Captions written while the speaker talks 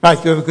Right,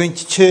 we're going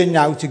to turn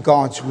now to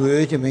God's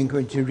Word and we're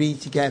going to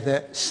read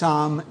together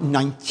Psalm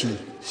 90.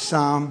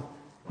 Psalm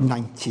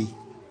 90.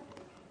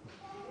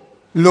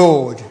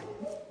 Lord,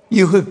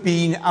 you have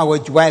been our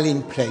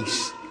dwelling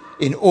place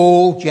in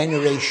all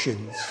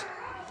generations.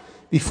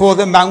 Before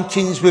the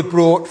mountains were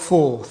brought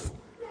forth,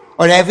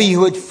 or ever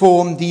you had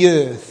formed the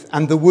earth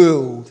and the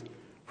world,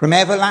 from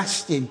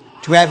everlasting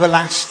to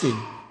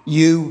everlasting,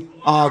 you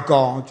are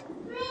God.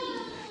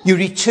 You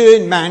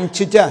return man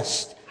to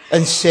dust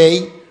and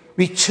say,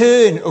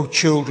 return, O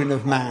children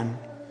of man.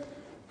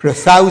 For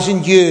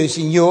 1,000 years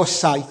in your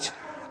sight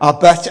are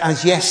but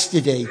as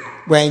yesterday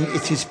when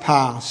it is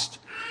past,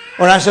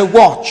 or as a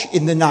watch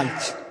in the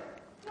night.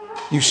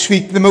 You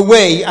sweep them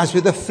away as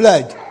with a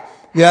flood.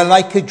 They are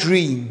like a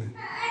dream,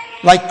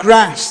 like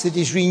grass that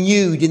is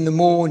renewed in the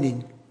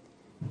morning.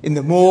 In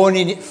the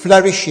morning it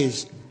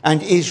flourishes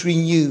and is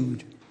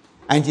renewed,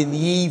 and in the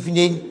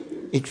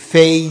evening it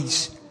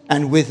fades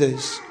and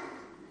withers.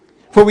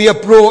 For we are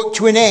brought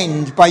to an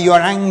end by your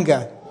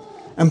anger,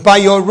 and by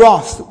your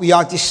wrath we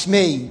are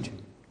dismayed.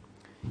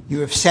 You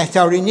have set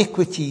our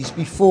iniquities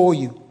before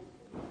you,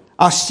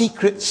 our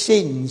secret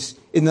sins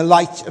in the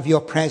light of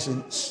your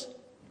presence.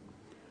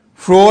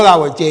 For all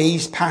our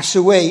days pass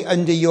away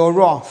under your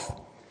wrath.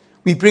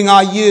 We bring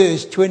our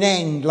years to an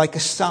end like a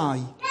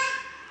sigh.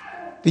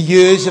 The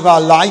years of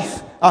our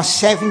life are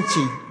 70,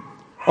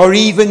 or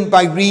even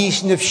by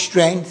reason of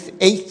strength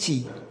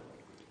 80.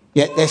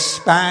 Yet their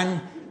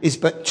span is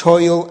but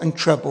toil and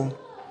trouble.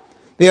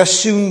 They are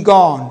soon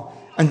gone,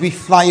 and we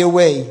fly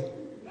away.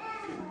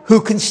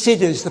 Who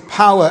considers the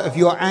power of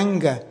your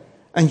anger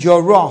and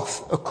your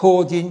wrath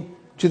according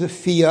to the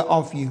fear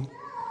of you?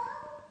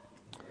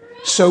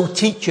 So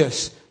teach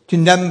us to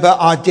number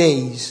our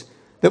days,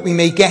 that we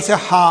may get a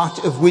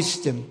heart of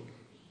wisdom.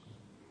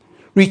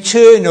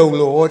 Return, O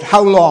Lord,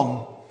 how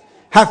long?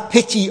 Have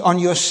pity on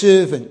your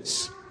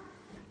servants.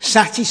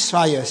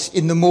 Satisfy us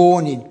in the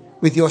morning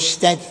with your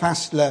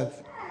steadfast love,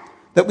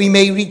 that we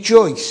may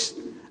rejoice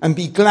and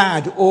be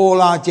glad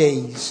all our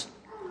days.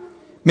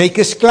 Make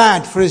us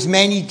glad for as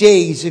many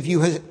days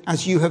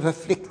as you have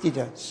afflicted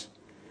us,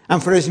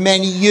 and for as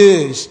many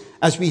years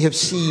as we have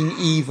seen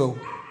evil.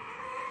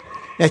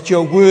 Let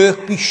your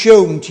work be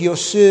shown to your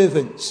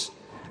servants,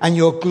 and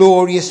your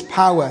glorious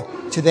power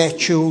to their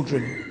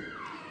children.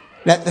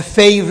 Let the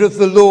favour of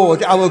the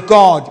Lord our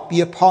God be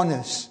upon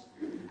us,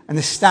 and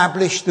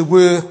establish the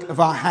work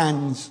of our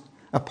hands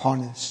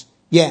upon us.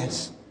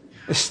 Yes,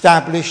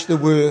 establish the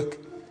work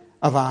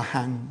of our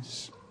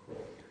hands.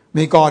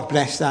 May God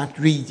bless that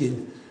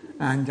reading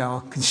and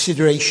our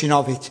consideration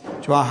of it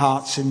to our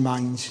hearts and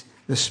minds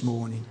this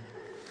morning.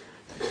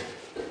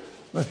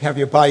 Well, if you have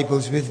your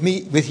Bibles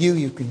with you,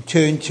 you can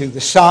turn to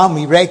the psalm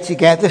we read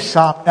together,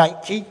 Psalm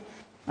 90.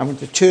 I want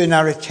to turn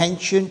our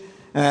attention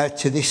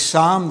to this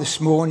psalm this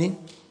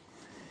morning.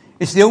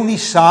 It's the only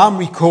psalm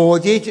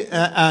recorded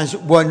as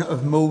one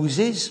of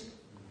Moses.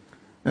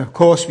 Of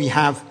course, we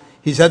have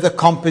his other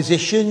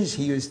compositions.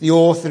 He was the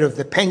author of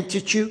the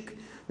Pentateuch,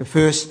 the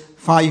first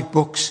 5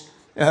 books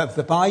of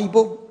the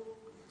Bible.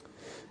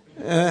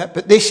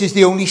 But this is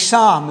the only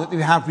psalm that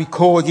we have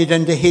recorded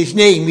under his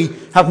name. We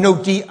have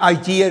no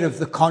idea of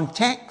the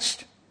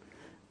context.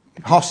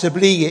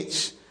 Possibly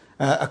it's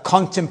a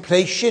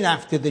contemplation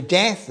after the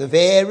death of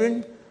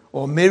Aaron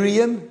or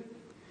Miriam.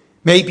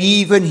 Maybe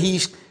even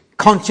he's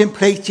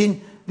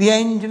contemplating the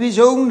end of his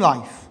own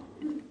life.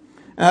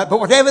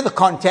 But whatever the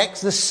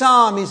context, the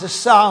psalm is a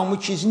psalm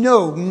which is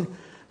known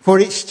for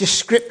its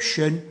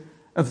description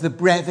of the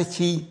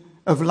brevity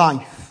of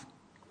life.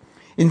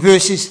 In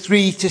verses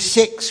 3 to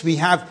 6, we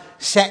have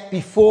set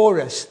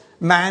before us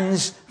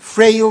man's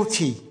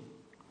frailty.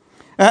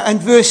 And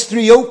verse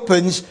 3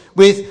 opens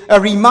with a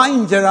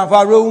reminder of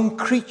our own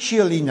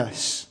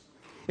creatureliness.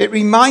 It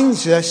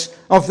reminds us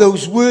of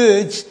those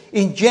words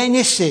in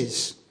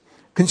Genesis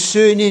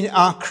concerning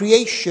our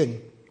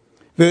creation.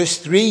 Verse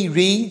 3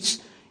 reads,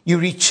 you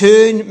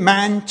return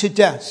man to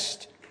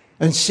dust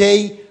and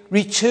say,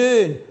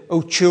 return,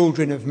 O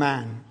children of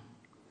man.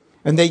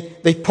 And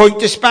they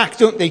point us back,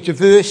 don't they, to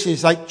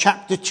verses like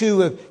chapter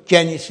 2 of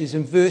Genesis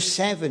and verse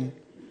 7.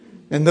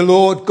 Then the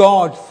Lord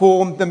God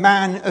formed the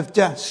man of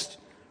dust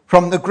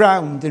from the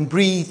ground and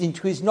breathed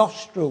into his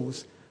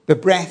nostrils the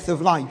breath of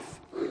life.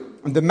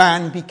 And the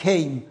man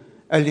became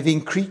a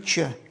living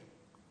creature.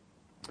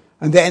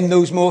 And then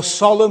those more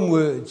solemn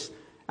words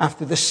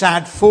after the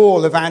sad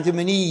fall of Adam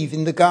and Eve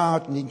in the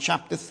garden in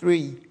chapter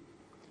 3.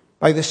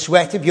 By the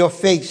sweat of your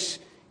face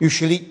you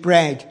shall eat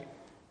bread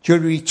till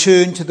you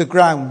return to the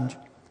ground,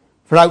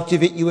 for out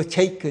of it you are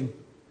taken.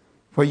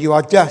 For you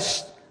are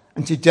dust,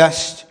 and to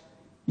dust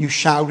you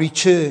shall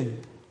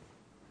return.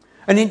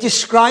 And in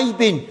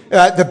describing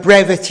the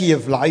brevity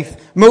of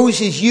life,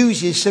 Moses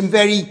uses some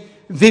very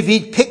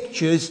vivid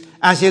pictures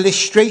as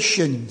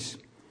illustrations.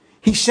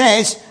 He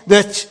says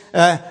that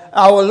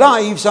our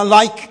lives are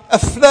like a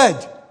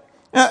flood.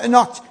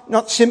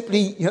 Not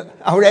simply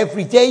our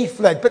everyday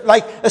flood, but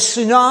like a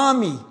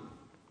tsunami.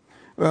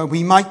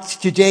 We might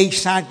today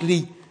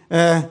sadly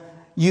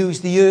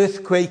use the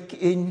earthquake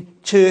in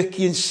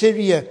Turkey and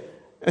Syria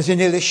as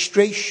an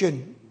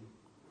illustration.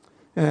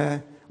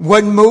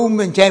 One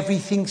moment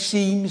everything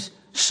seems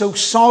so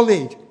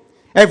solid.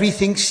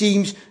 Everything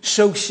seems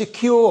so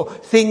secure.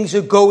 Things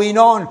are going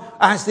on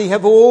as they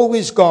have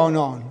always gone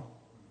on.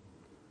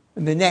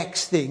 And the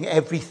next thing,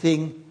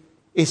 everything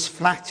is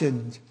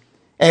flattened.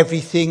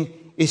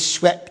 Everything is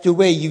swept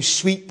away. You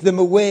sweep them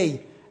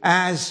away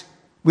as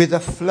with a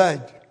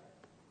flood.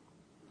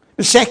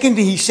 But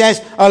secondly, he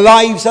says, our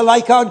lives are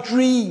like our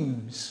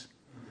dreams.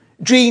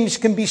 Dreams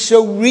can be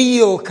so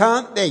real,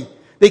 can't they?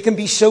 They can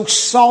be so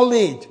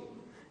solid.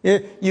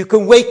 You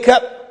can wake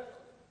up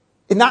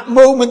in that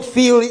moment,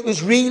 feel it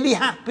was really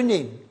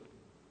happening.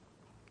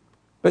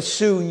 But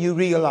soon you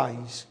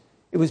realize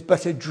it was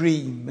but a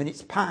dream, and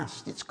it's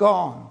past, it's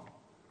gone,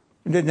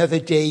 and another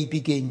day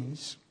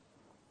begins.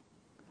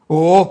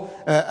 Or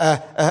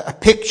a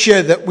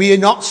picture that we are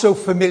not so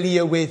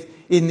familiar with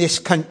in this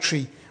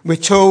country. We're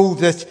told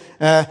that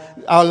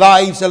our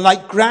lives are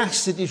like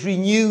grass that is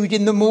renewed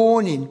in the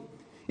morning.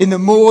 In the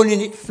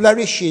morning it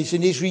flourishes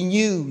and is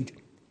renewed.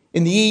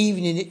 In the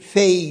evening it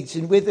fades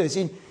and withers.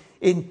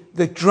 In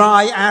the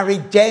dry,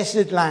 arid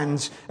desert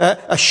lands,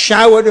 a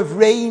shower of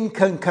rain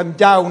can come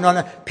down on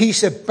a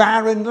piece of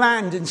barren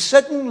land, and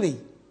suddenly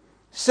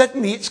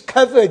it's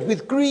covered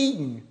with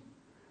green.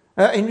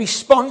 In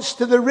response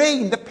to the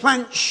rain, the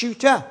plants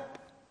shoot up.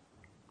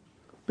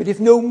 But if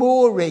no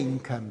more rain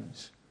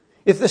comes,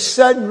 if the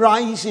sun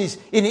rises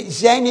in its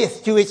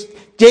zenith to its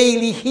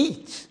daily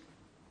heat,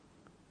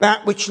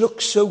 that which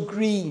looks so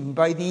green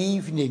by the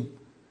evening,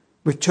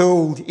 we're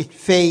told it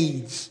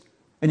fades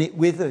and it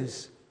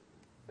withers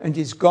and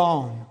is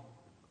gone.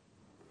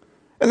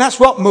 And that's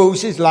what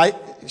Moses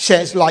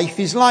says life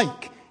is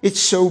like. It's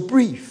so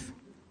brief.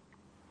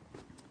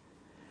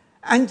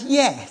 And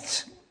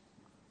yet,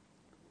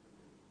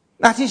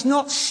 that is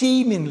not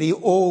seemingly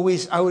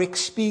always our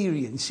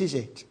experience, is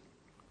it?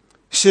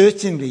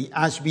 Certainly,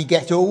 as we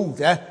get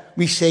older,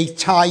 we say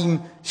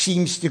time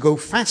seems to go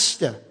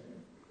faster.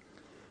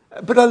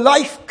 But a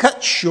life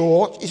cut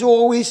short is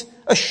always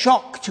a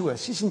shock to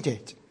us, isn't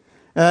it?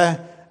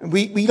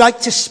 We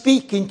like to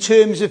speak in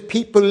terms of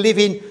people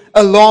living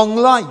a long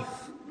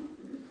life.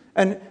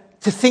 And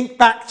to think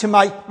back to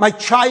my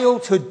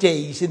childhood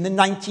days in the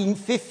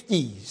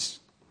 1950s,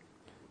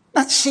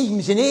 that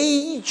seems an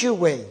age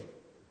away.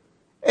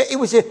 It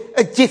was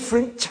a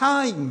different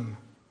time.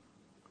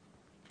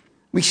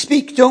 We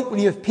speak, don't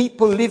we, of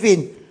people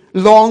living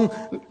long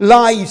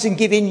lives and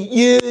giving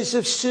years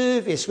of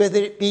service, whether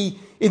it be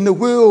in the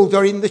world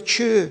or in the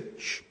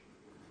church.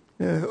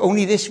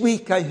 Only this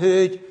week I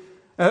heard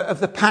of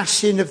the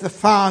passing of the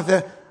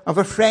father of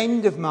a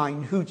friend of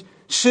mine who'd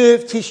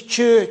served his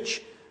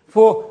church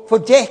for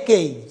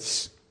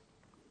decades.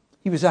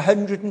 He was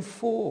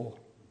 104.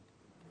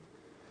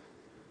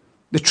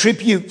 The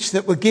tributes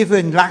that were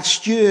given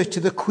last year to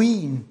the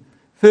Queen,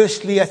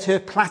 firstly at her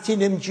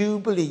Platinum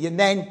Jubilee and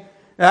then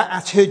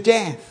at her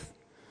death,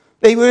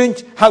 they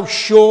weren't how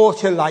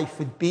short her life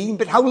had been,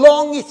 but how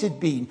long it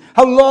had been,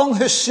 how long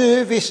her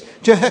service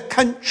to her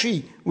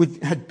country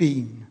had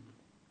been.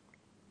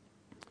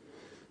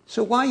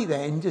 So why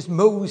then does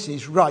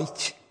Moses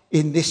write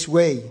in this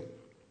way?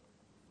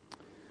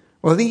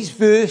 Well, these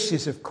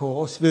verses, of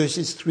course,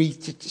 verses 3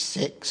 to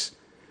 6,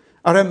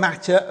 are a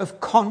matter of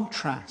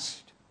contrast.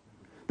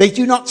 They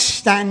do not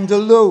stand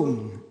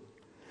alone.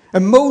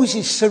 And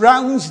Moses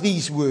surrounds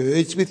these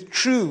words with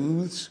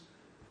truths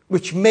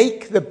which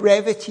make the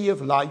brevity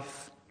of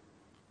life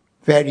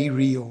very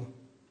real.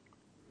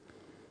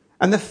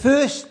 And the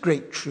first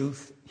great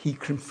truth he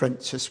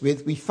confronts us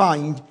with, we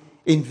find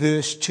in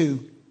verse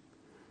 2.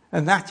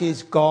 And that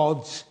is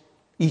God's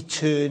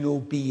eternal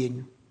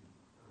being.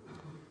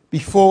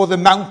 Before the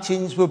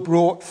mountains were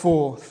brought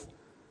forth,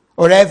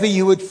 or ever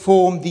you had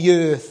formed the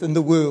earth and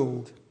the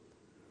world,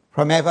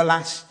 from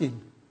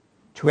everlasting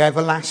to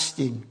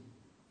everlasting,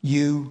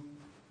 you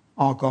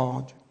are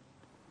God.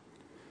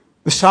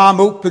 The psalm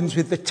opens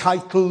with the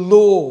title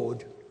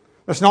Lord.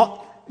 That's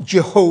not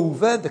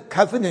Jehovah, the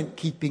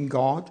covenant-keeping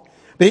God,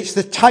 but it's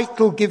the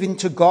title given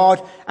to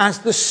God as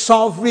the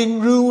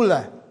sovereign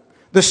ruler,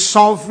 the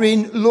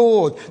sovereign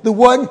Lord, the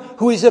one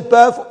who is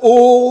above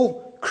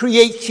all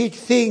created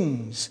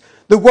things,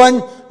 the one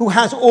who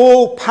has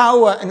all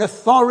power and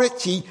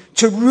authority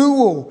to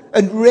rule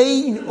and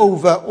reign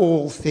over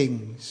all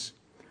things.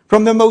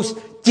 From the most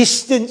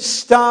distant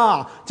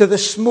star to the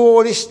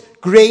smallest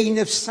grain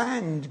of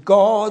sand,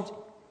 God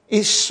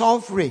is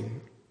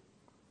sovereign.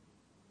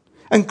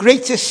 And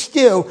greater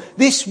still,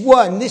 this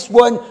one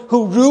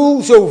who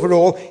rules over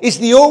all, is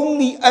the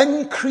only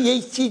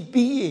uncreated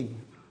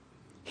being.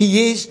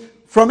 He is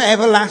from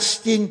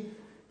everlasting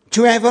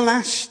to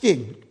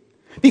everlasting.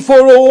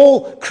 Before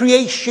all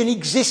creation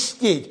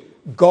existed,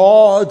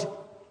 God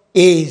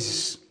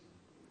is.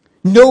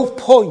 No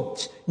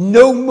point,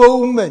 no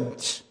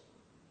moment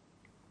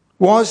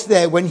was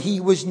there when he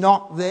was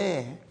not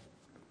there.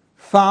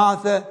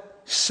 Father,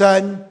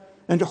 Son,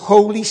 and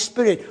Holy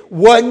Spirit,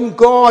 one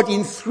God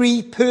in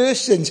three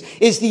persons,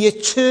 is the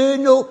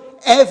eternal,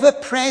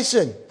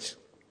 ever-present.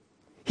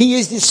 He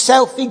is the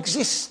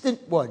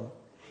self-existent one.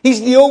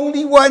 He's the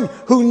only one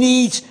who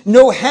needs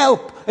no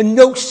help and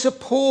no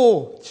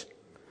support.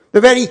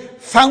 The very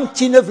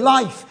fountain of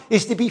life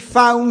is to be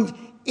found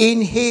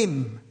in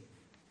him.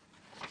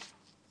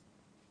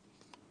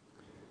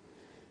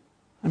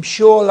 I'm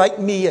sure, like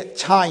me, at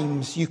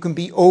times you can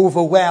be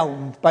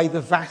overwhelmed by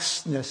the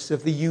vastness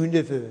of the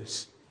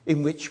universe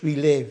in which we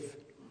live.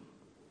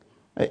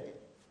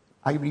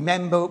 I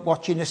remember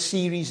watching a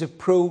series of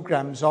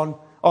programs on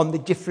the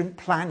different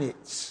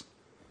planets.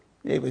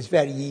 It was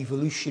very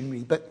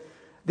evolutionary, but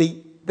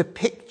the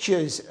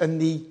pictures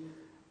and the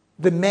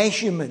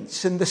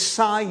measurements and the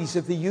size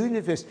of the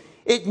universe,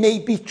 it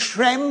made me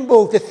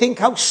tremble to think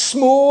how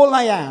small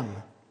I am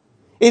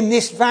in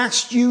this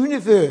vast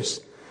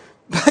universe.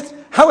 But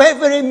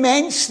however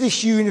immense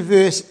this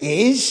universe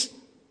is,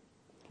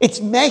 its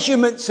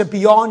measurements are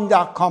beyond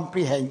our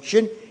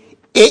comprehension.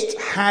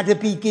 It had a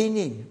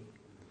beginning,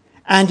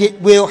 and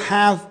it will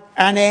have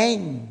an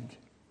end.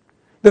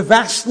 The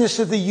vastness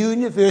of the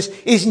universe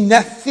is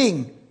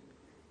nothing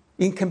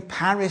in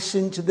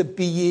comparison to the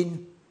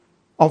being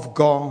of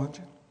God.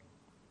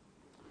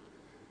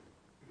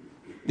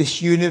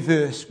 This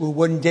universe will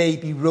one day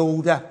be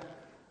rolled up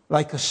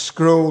like a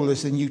scroll,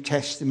 as the New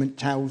Testament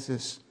tells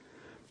us.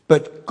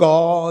 But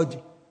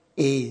God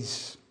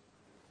is.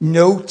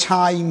 No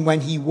time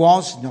when he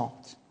was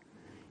not.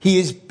 He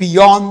is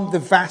beyond the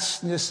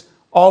vastness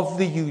of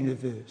the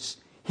universe.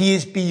 He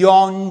is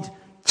beyond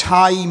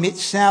time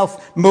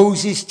itself.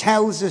 Moses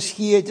tells us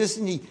here,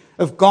 doesn't he,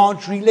 of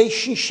God's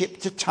relationship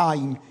to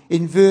time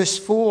in verse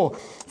 4.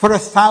 For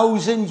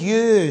 1,000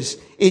 years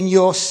in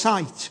your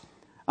sight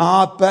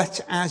are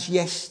but as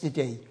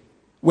yesterday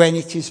when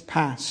it is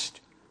past,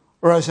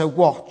 or as a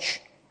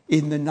watch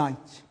in the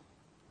night.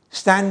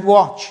 Stand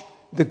watch,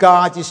 the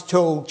guard is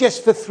told,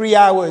 just for 3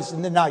 hours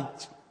in the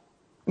night.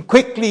 And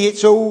quickly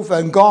it's over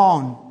and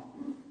gone.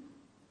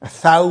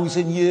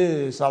 1,000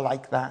 years are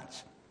like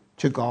that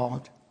to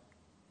God.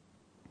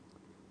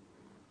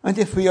 And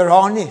if we are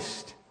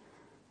honest,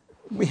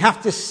 we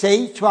have to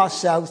say to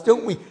ourselves,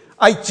 don't we?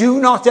 I do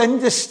not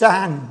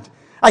understand.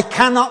 I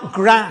cannot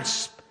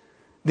grasp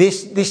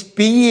this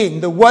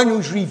being, the one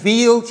who's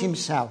revealed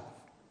himself.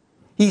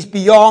 He's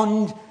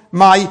beyond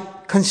my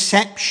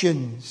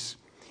conceptions.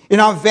 In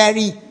our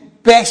very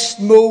best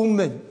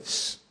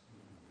moments,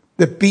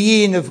 the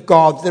being of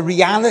God, the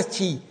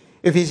reality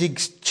of his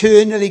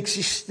eternal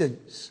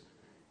existence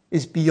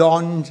is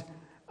beyond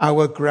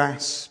our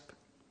grasp.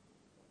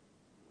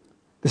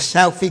 The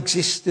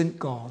self-existent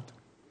God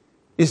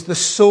is the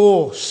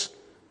source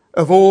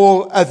of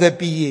all other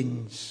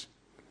beings.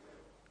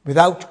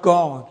 Without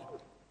God,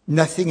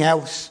 nothing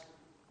else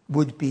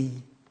would be.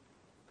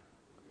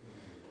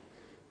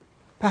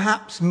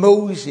 Perhaps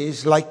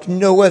Moses, like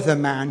no other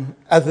man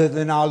other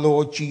than our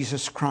Lord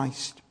Jesus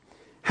Christ,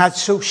 had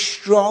so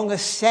strong a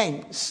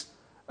sense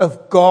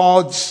of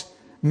God's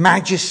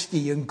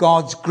majesty and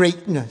God's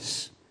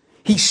greatness.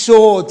 He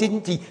saw,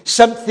 didn't he,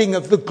 something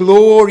of the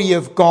glory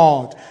of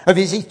God, of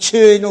his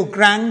eternal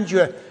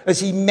grandeur as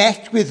he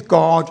met with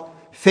God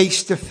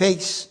face to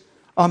face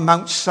on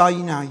Mount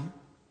Sinai.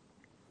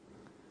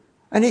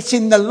 And it's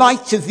in the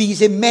light of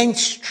these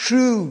immense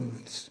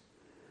truths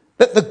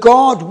that the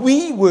God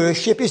we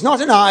worship is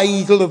not an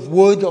idol of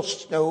wood or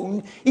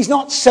stone. He's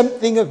not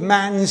something of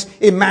man's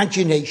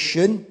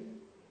imagination,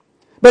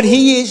 but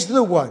he is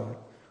the one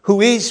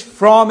who is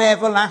from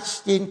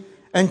everlasting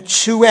and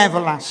to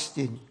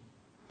everlasting.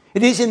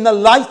 It is in the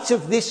light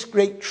of this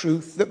great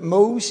truth that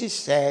Moses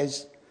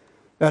says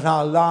that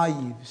our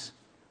lives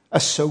are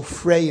so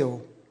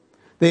frail.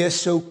 They are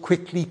so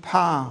quickly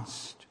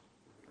past.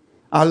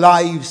 Our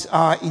lives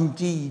are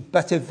indeed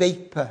but a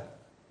vapor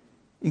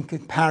in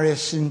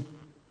comparison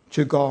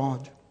to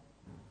God.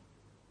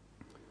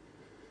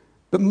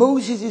 But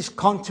Moses'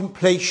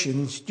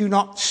 contemplations do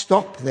not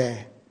stop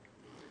there.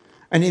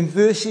 And in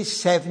verses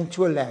 7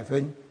 to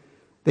 11,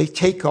 they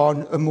take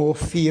on a more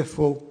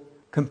fearful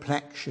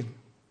complexion.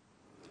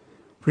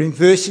 For in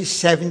verses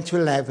 7 to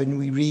 11,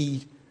 we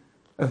read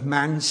of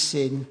man's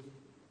sin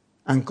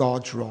and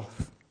God's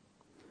wrath.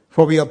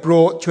 For we are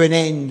brought to an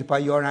end by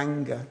your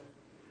anger.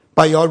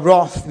 By your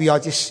wrath we are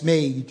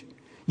dismayed.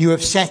 You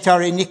have set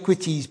our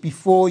iniquities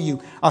before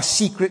you, our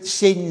secret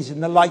sins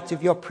in the light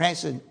of your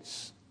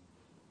presence.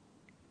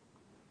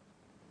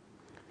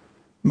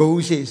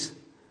 Moses,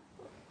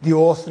 the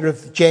author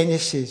of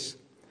Genesis,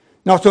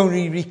 not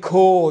only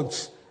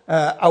records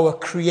our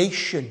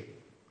creation,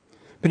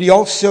 but he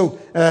also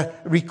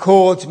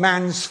records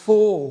man's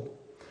fall.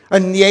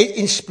 And the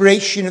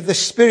inspiration of the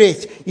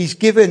Spirit, he's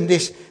given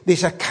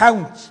this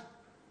account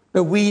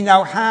that we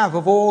now have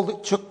of all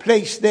that took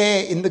place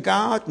there in the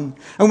garden.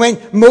 And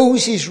when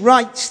Moses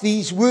writes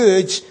these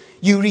words,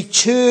 you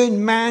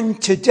return man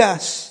to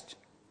dust,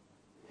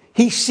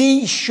 he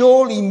sees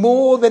surely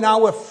more than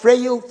our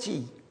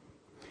frailty.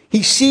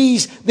 He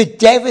sees the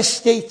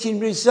devastating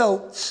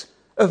results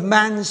of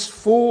man's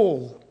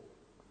fall.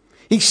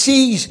 He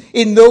sees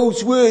in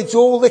those words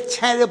all the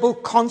terrible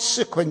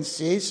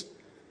consequences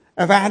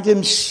of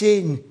Adam's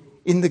sin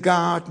in the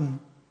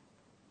garden.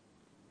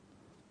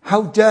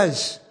 How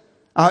does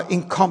our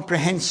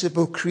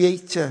incomprehensible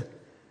Creator,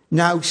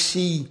 now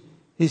see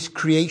his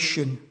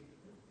creation.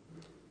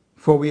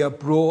 For we are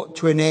brought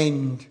to an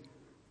end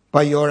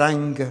by your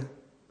anger.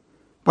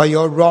 By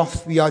your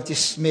wrath we are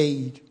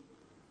dismayed.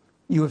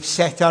 You have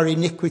set our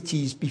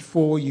iniquities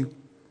before you,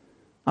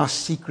 our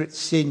secret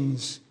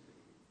sins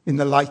in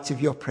the light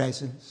of your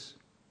presence.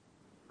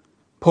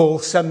 Paul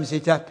sums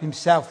it up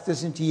himself,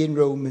 doesn't he, in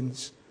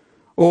Romans?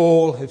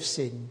 All have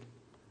sinned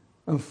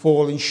and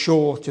fallen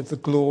short of the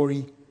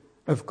glory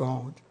of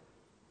God.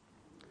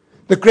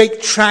 The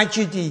great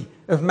tragedy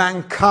of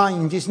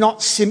mankind is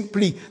not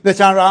simply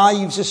that our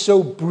lives are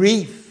so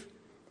brief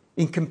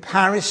in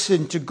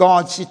comparison to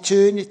God's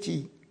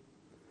eternity,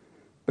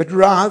 but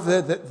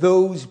rather that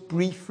those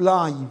brief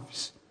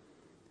lives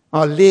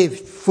are lived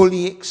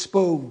fully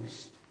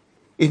exposed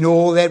in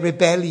all their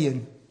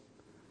rebellion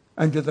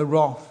under the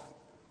wrath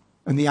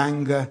and the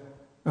anger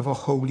of a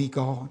holy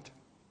God.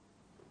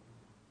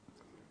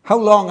 How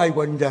long, I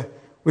wonder,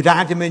 would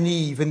Adam and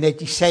Eve and their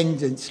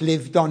descendants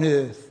lived on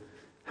earth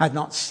had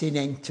not sin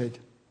entered?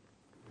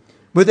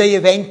 Would they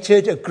have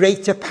entered a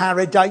greater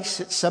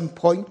paradise at some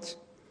point?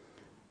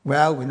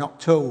 Well, we're not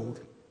told.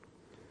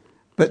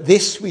 But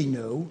this we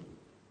know,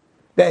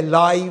 their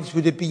lives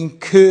would have been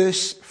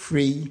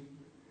curse-free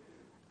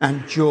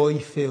and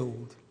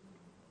joy-filled.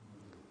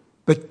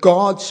 But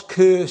God's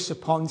curse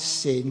upon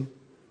sin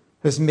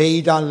has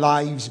made our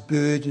lives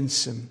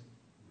burdensome.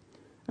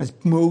 As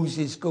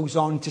Moses goes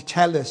on to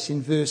tell us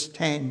in verse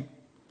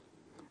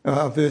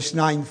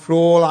 9, for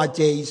all our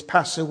days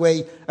pass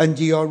away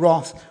under your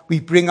wrath. We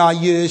bring our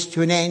years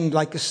to an end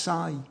like a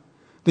sigh.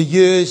 The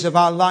years of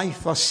our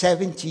life are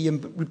 70,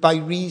 and by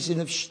reason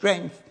of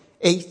strength,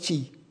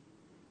 80.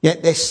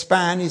 Yet their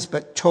span is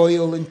but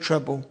toil and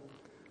trouble.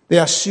 They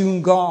are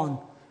soon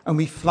gone, and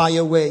we fly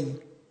away.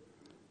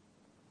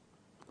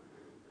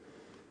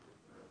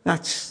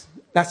 That's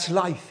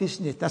life,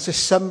 isn't it? That's a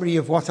summary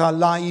of what our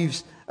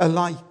lives are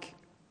like.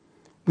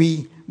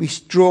 We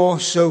draw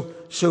so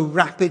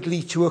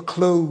rapidly to a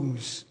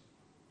close,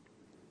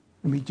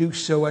 and we do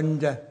so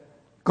under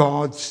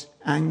God's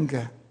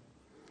anger,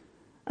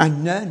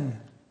 and none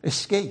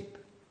escape.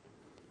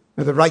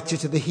 Now, the writer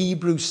to the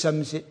Hebrews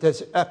sums it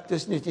up,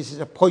 doesn't it? It is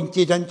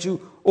appointed unto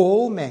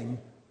all men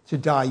to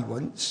die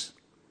once,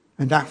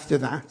 and after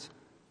that,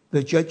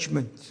 the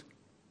judgment.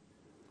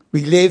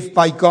 We live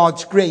by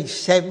God's grace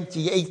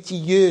 70, 80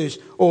 years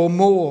or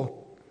more.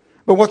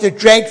 But what a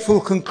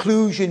dreadful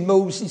conclusion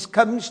Moses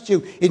comes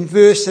to in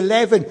verse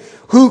 11.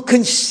 Who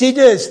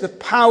considers the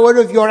power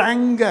of your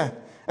anger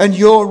and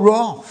your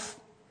wrath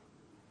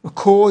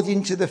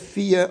according to the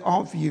fear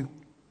of you?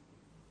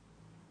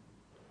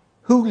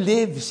 Who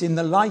lives in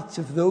the light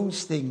of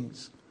those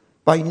things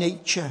by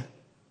nature?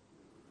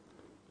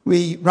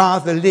 We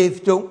rather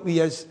live, don't we,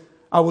 as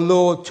our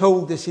Lord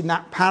told us in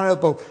that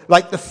parable,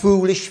 like the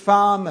foolish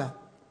farmer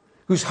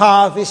whose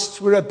harvests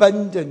were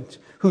abundant,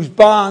 whose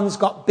barns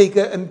got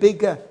bigger and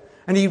bigger.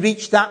 And he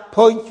reached that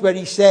point where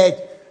he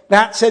said,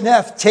 that's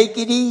enough, take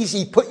it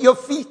easy, put your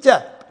feet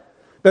up.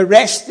 The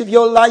rest of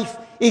your life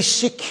is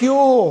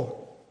secure.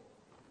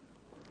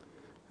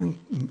 And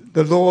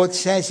the Lord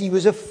says he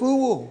was a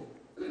fool.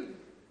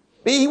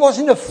 But he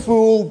wasn't a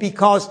fool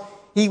because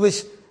he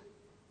was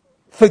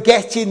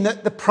forgetting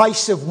that the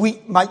price of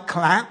wheat might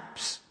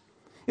collapse.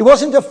 He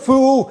wasn't a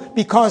fool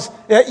because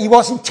he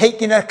wasn't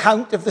taking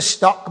account of the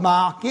stock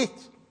market.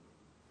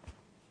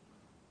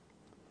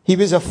 He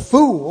was a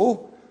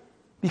fool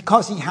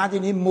because he had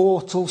an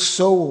immortal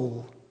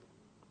soul.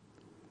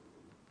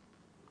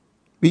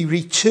 We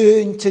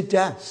return to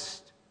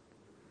dust,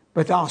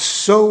 but our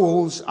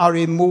souls are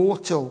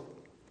immortal,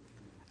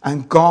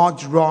 and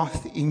God's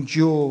wrath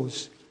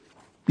endures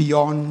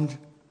beyond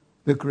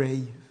the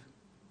grave.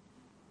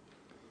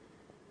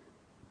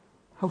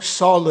 How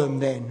solemn,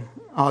 then,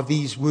 are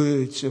these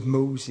words of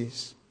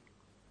Moses.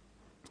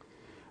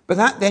 But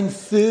that then,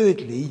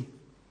 thirdly,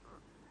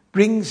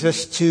 brings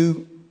us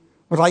to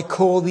what I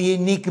call the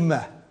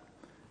enigma,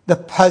 the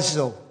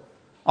puzzle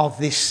of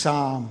this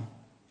psalm.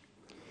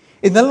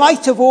 In the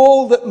light of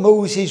all that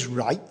Moses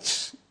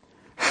writes,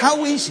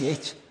 how is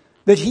it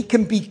that he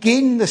can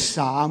begin the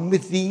psalm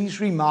with these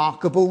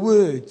remarkable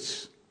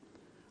words?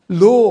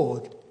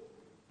 Lord,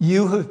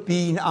 you have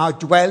been our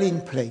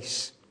dwelling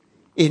place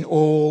in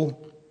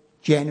all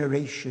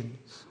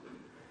generations.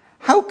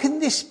 How can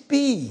this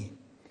be?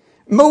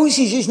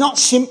 Moses is not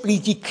simply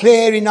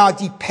declaring our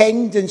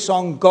dependence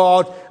on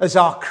God as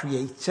our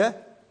creator.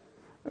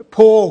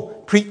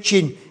 Paul,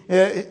 preaching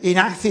in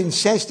Athens,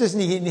 says, doesn't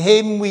he, in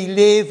him we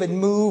live and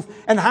move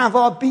and have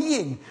our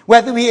being.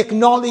 Whether we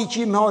acknowledge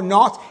him or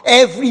not,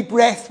 every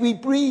breath we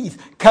breathe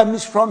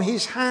comes from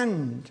his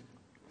hand.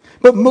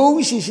 But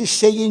Moses is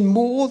saying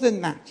more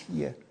than that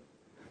here.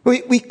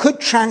 We could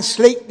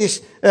translate this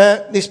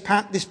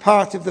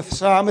part of the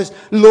psalm as,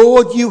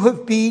 Lord, you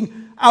have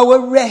been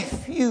our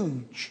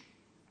refuge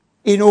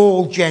in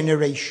all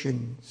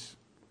generations.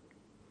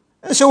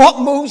 And so what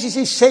Moses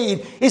is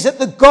saying is that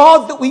the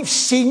God that we've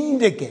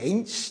sinned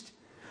against,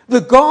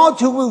 the God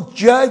who will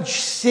judge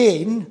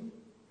sin,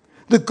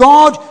 The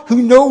God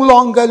who no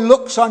longer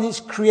looks on his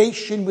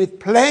creation with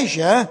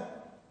pleasure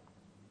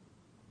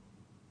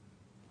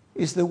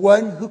is the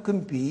one who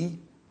can be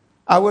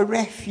our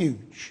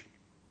refuge.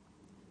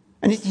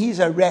 And he is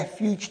a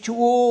refuge to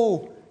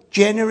all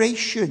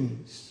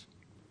generations.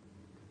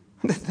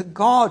 The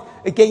God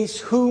against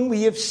whom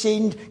we have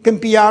sinned can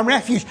be our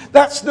refuge.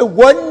 That's the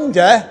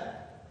wonder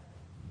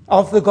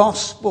of the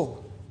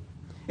gospel.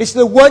 It's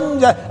the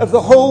wonder of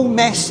the whole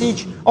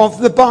message of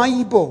the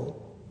Bible.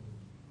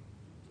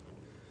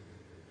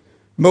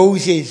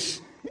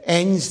 Moses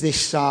ends this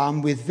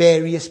psalm with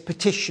various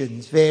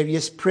petitions,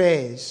 various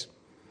prayers.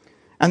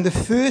 And the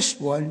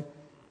first one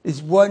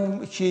is one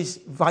which is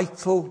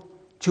vital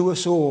to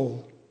us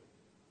all.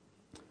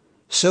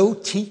 So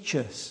teach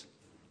us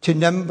to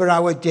number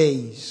our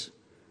days,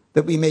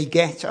 that we may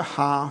get a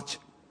heart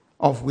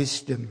of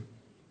wisdom.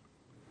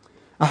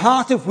 A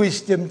heart of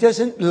wisdom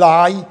doesn't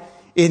lie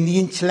in the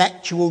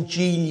intellectual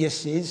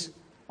geniuses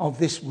of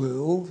this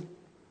world.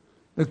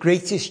 The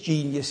greatest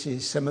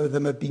geniuses, some of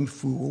them have been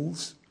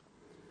fools.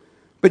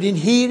 But in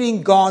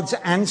hearing God's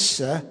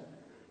answer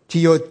to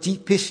your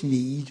deepest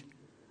need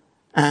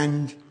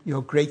and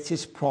your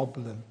greatest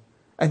problem,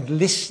 and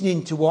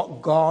listening to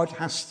what God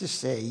has to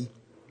say,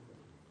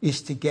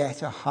 is to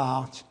get a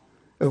heart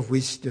of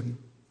wisdom.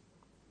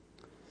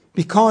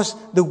 Because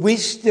the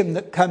wisdom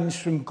that comes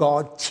from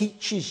God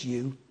teaches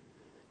you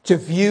to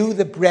view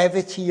the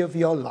brevity of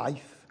your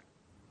life,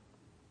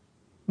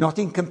 not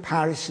in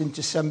comparison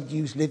to somebody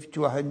who's lived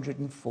to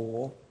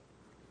 104,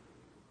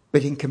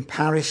 but in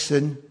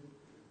comparison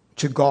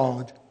to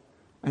God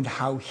and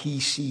how he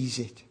sees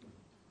it.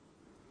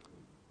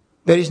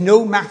 There is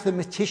no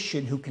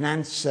mathematician who can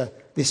answer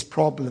this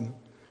problem.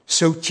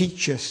 So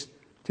teach us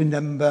to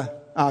number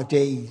our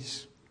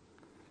days.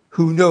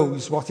 Who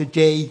knows what a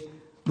day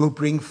will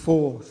bring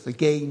forth?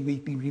 Again,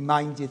 we've been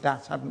reminded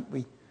that, haven't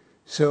we,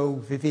 so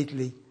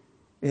vividly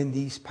in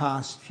these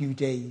past few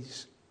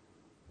days.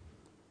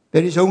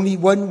 There is only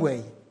one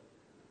way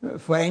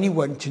for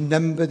anyone to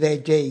number their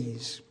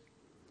days.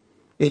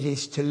 It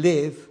is to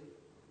live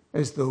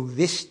as though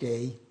this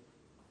day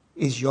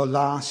is your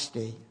last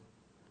day.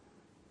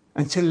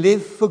 And to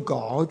live for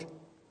God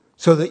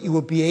so that you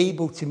will be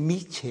able to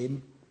meet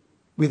him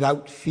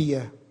without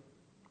fear.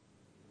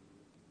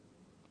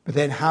 But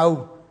then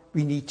how,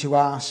 we need to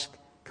ask,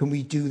 can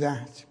we do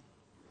that?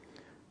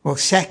 Well,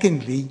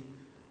 secondly,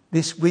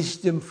 this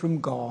wisdom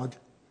from God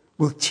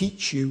will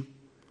teach you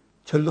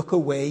to look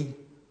away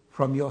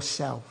from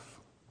yourself.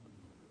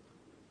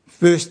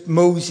 First,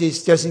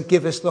 Moses doesn't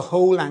give us the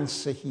whole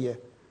answer here,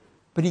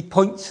 but he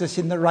points us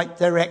in the right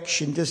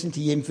direction, doesn't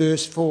he, in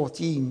verse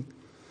 14.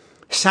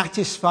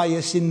 Satisfy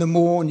us in the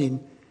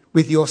morning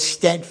with your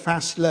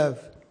steadfast love,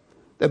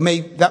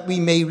 that we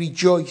may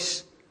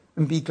rejoice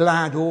and be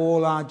glad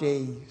all our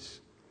days.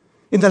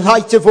 In the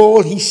light of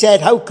all, he said,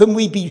 how can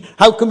we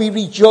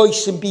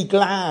rejoice and be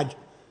glad?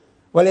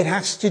 Well, it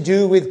has to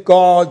do with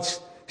God's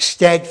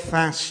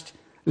steadfast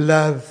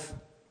love.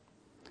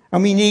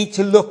 And we need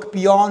to look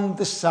beyond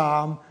the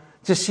psalm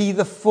to see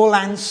the full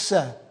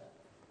answer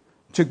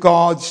to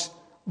God's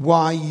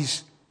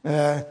wise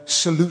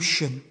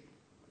solution.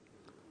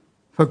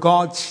 For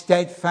God's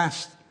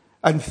steadfast,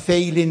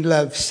 unfailing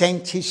love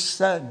sent his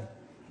Son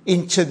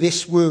into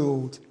this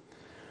world.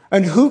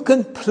 And who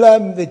can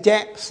plumb the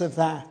depths of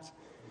that?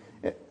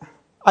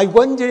 I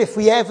wonder if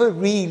we ever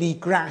really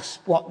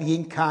grasp what the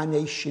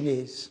incarnation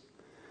is.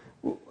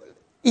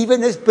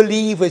 Even as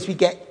believers, we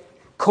get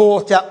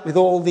caught up with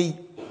all the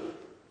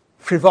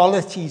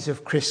frivolities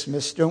of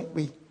Christmas, don't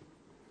we?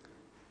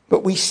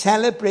 But we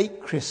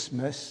celebrate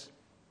Christmas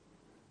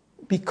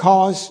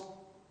because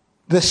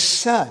the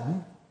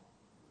Son,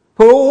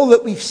 for all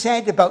that we've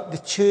said about the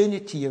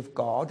eternity of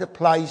God,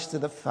 applies to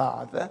the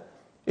Father,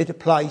 it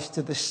applies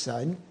to the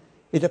Son,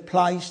 it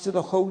applies to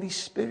the Holy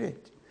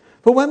Spirit.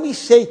 For when we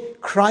say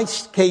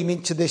Christ came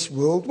into this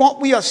world, what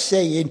we are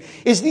saying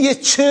is the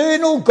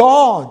eternal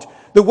God,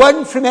 the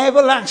one from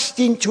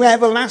everlasting to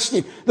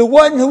everlasting, the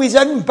one who is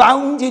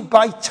unbounded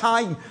by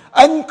time,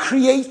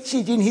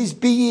 uncreated in his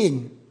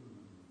being,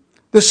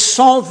 the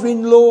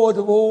sovereign Lord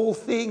of all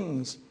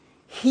things.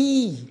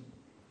 He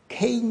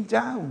came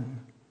down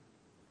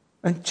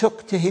and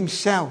took to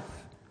himself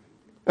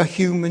a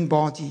human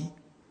body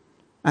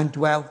and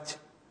dwelt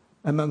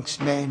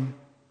amongst men.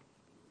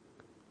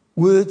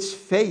 Words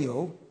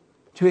fail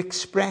to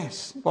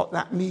express what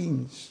that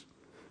means.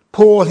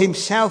 Paul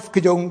himself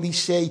could only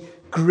say,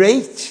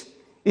 great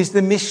is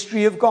the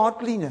mystery of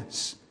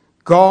godliness.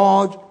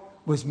 God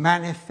was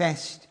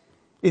manifest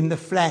in the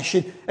flesh.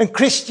 And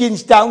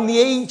Christians down the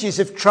ages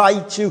have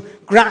tried to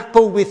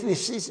grapple with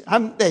this,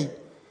 haven't they?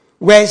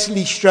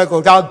 Wesley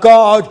struggled. Our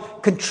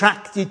God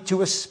contracted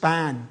to a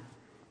span,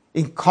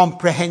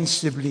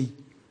 incomprehensibly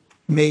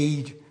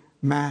made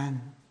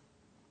man.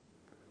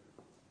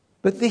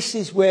 But this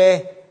is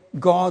where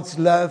God's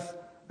love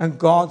and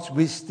God's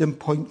wisdom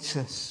points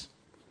us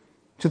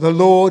to the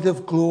Lord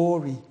of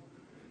glory,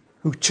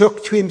 who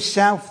took to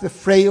himself the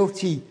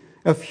frailty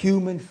of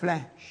human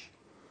flesh,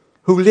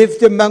 who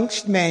lived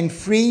amongst men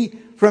free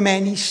from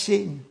any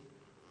sin.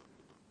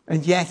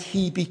 And yet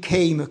he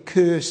became a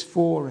curse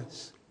for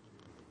us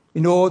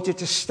in order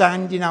to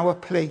stand in our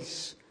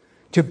place,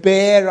 to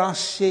bear our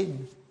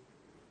sin,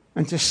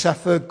 and to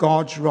suffer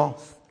God's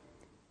wrath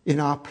in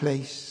our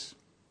place.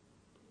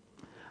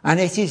 And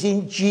it is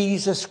in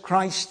Jesus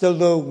Christ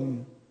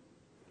alone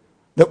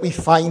that we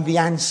find the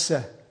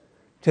answer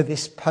to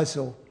this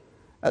puzzle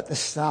at the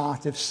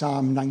start of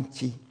Psalm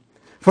 90.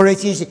 For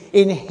it is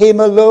in him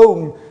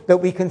alone that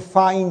we can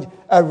find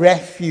a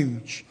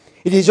refuge.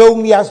 It is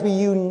only as we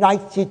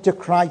united to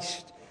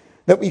Christ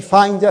that we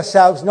find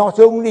ourselves not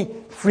only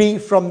free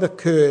from the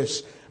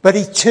curse, but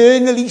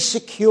eternally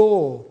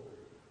secure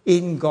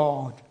in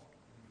God.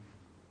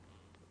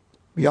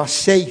 We are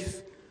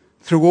safe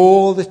through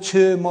all the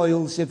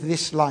turmoils of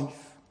this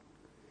life,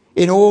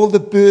 in all the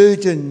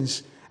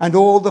burdens and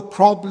all the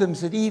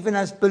problems that even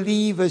as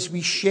believers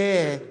we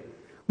share.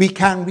 We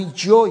can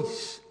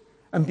rejoice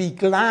and be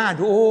glad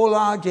all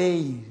our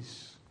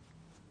days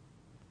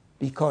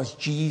because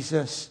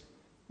Jesus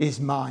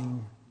is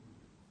mine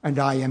and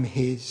I am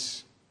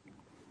his.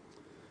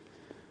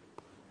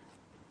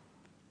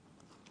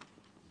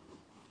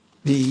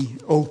 The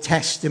Old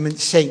Testament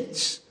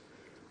saints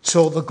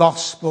saw the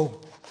gospel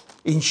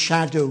in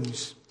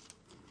shadows,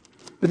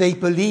 but they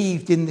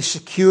believed in the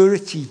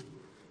security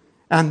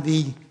and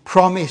the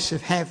promise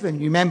of heaven.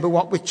 Remember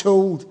what we're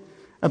told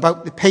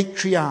about the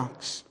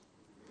patriarchs.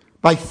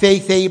 By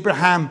faith,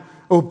 Abraham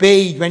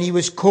obeyed when he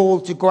was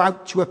called to go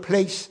out to a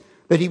place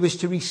that he was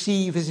to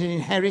receive as an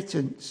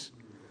inheritance.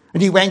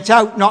 And he went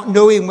out not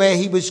knowing where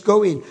he was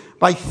going.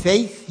 By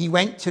faith, he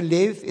went to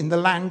live in the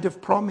land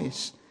of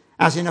promise,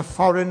 as in a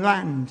foreign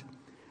land,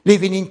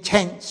 living in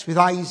tents with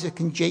Isaac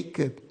and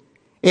Jacob,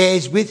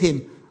 heirs with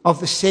him of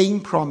the same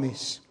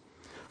promise.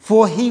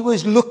 For he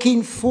was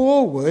looking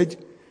forward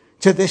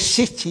to the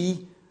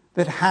city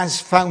that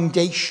has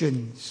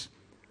foundations,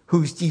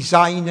 whose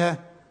designer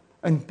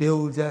and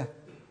builder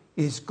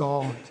is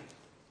God.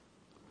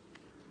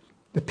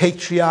 The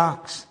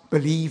patriarchs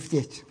believed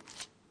it.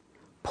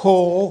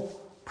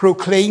 Paul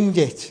proclaimed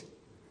it.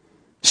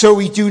 So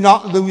we do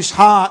not lose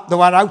heart,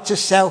 though our outer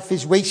self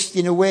is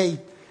wasting away.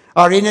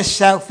 Our inner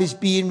self is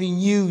being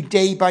renewed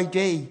day by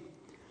day.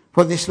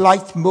 For this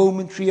light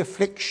momentary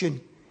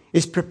affliction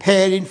is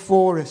preparing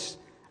for us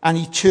an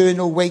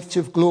eternal weight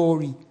of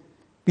glory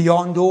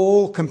beyond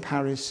all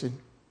comparison.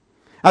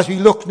 As we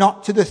look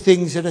not to the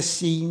things that are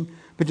seen,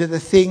 but to the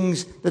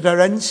things that are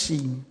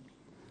unseen.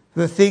 For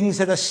the things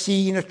that are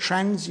seen are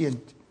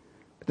transient,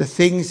 but the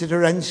things that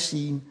are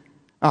unseen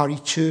are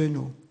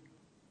eternal.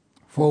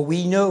 For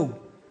we know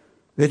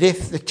that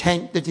if the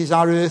tent that is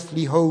our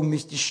earthly home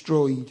is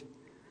destroyed,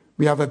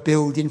 we have a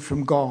building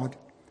from God,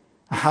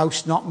 a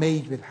house not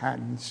made with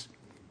hands,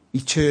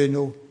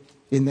 eternal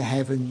in the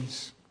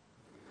heavens.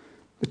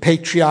 The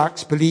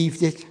patriarchs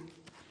believed it.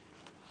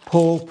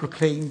 Paul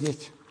proclaimed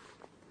it.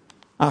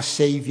 Our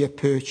Saviour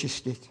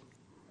purchased it.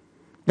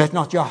 Let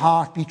not your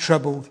heart be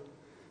troubled.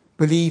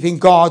 Believe in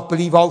God,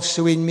 believe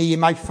also in me. In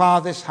my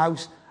Father's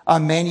house are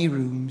many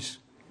rooms.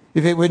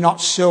 If it were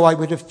not so, I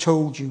would have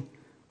told you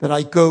that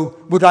I go.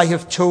 Would I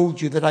have told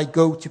you that I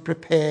go to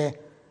prepare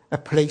a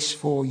place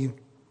for you?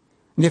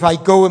 And if I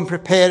go and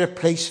prepare a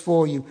place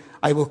for you,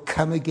 I will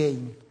come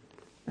again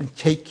and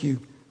take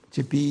you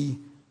to be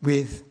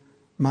with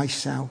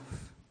myself.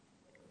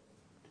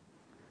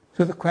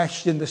 So the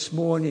question this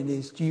morning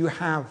is, do you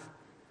have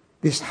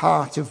this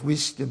heart of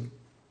wisdom?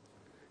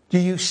 Do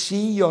you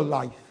see your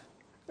life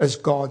as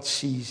God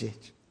sees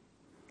it?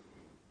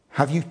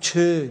 Have you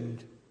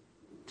turned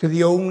to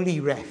the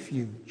only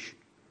refuge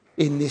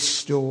in this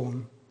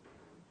storm,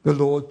 the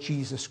Lord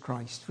Jesus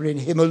Christ? For in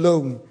him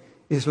alone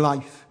is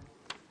life,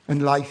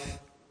 and life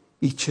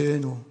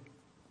eternal.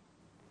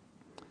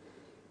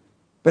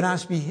 But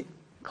as we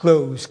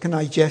close, can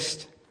I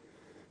just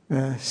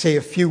say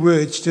a few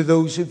words to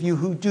those of you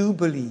who do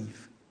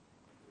believe?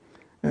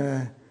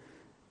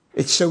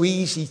 It's so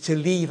easy to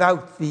leave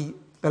out the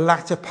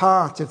latter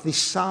part of this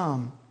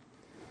psalm.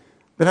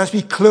 But as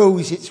we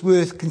close, it's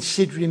worth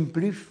considering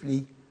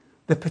briefly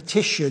the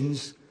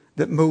petitions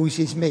that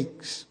Moses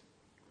makes.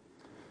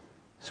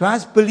 So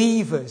as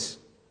believers,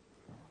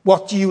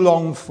 what do you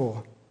long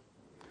for?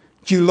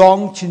 Do you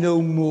long to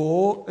know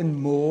more and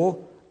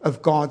more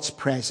of God's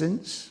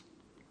presence?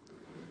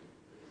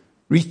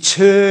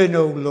 Return,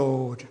 O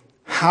Lord,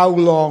 how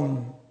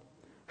long?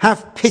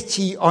 Have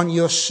pity on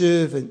your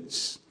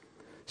servants.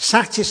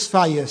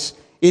 Satisfy us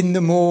in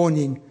the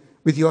morning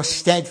with your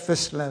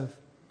steadfast love,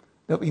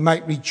 that we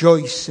might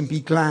rejoice and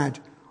be glad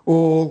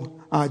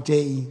all our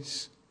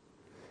days.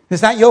 Is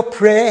that your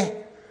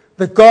prayer?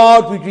 That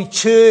God would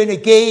return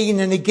again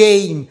and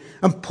again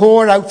and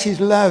pour out his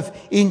love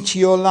into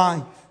your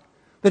life.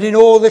 That in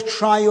all the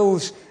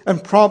trials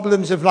and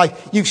problems of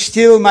life, you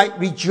still might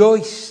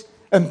rejoice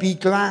and be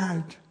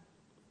glad.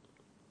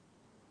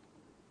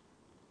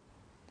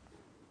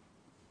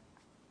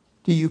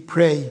 Do you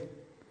pray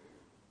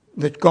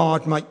that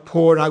God might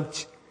pour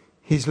out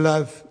his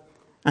love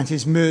and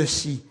his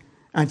mercy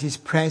and his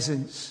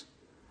presence,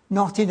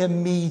 not in a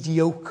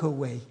mediocre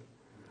way,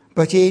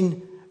 but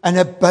in an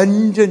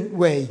abundant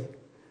way.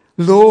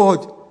 Lord,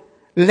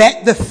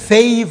 let the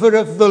favour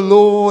of the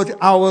Lord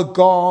our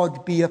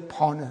God be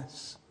upon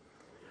us.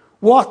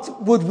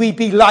 What would we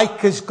be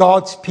like as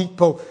God's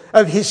people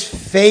of his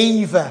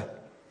favour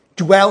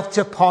dwelt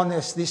upon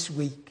us this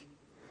week?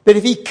 That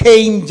if he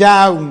came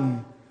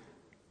down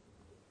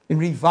in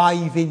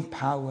reviving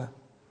power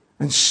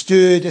and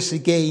stirred us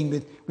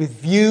again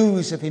with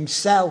views of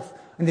himself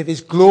and of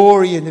his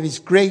glory and of his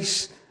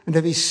grace and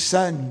of his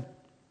Son.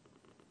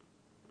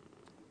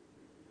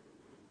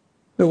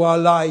 Though our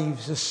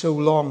lives are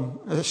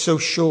so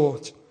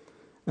short,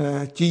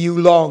 do you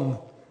long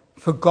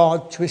for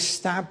God to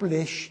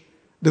establish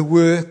the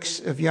works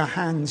of your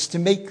hands, to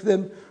make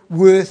them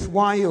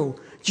worthwhile?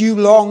 Do you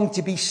long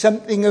to be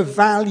something of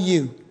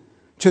value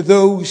to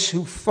those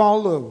who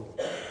follow?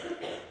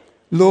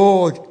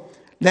 Lord,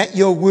 let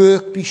your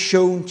work be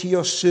shown to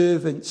your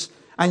servants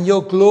and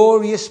your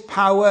glorious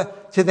power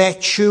to their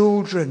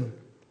children.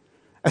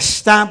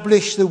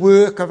 Establish the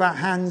work of our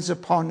hands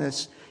upon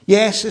us.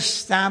 Yes,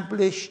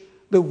 establish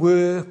the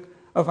work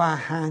of our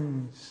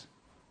hands.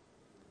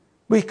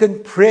 We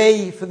can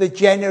pray for the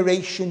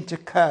generation to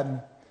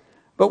come,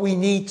 but we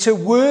need to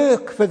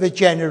work for the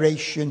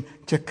generation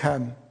to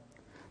come,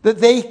 that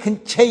they can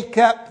take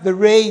up the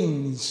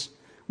reins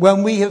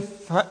when we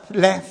have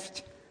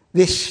left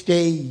this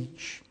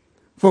stage.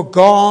 For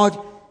God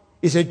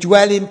is a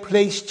dwelling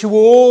place to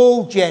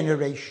all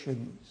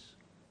generations.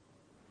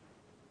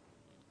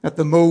 At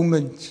the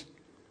moment,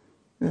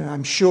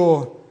 I'm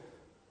sure,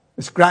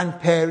 as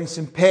grandparents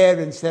and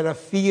parents, there are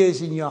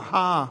fears in your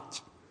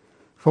heart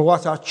for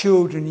what our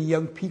children and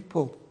young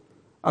people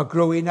are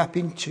growing up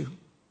into.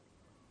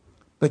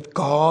 But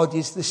God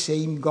is the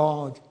same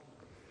God.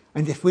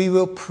 And if we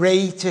will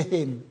pray to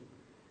him,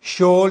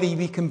 surely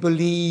we can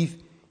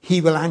believe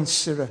he will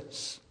answer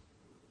us.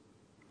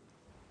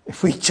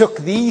 If we took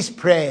these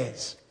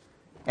prayers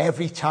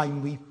every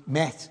time we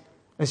met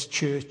as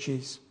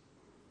churches,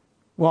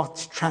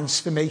 what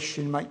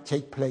transformation might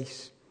take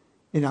place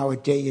in our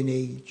day and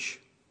age.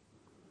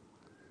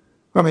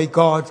 Well, may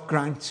God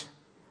grant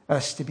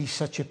us to be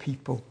such a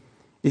people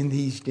in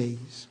these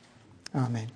days. Amen.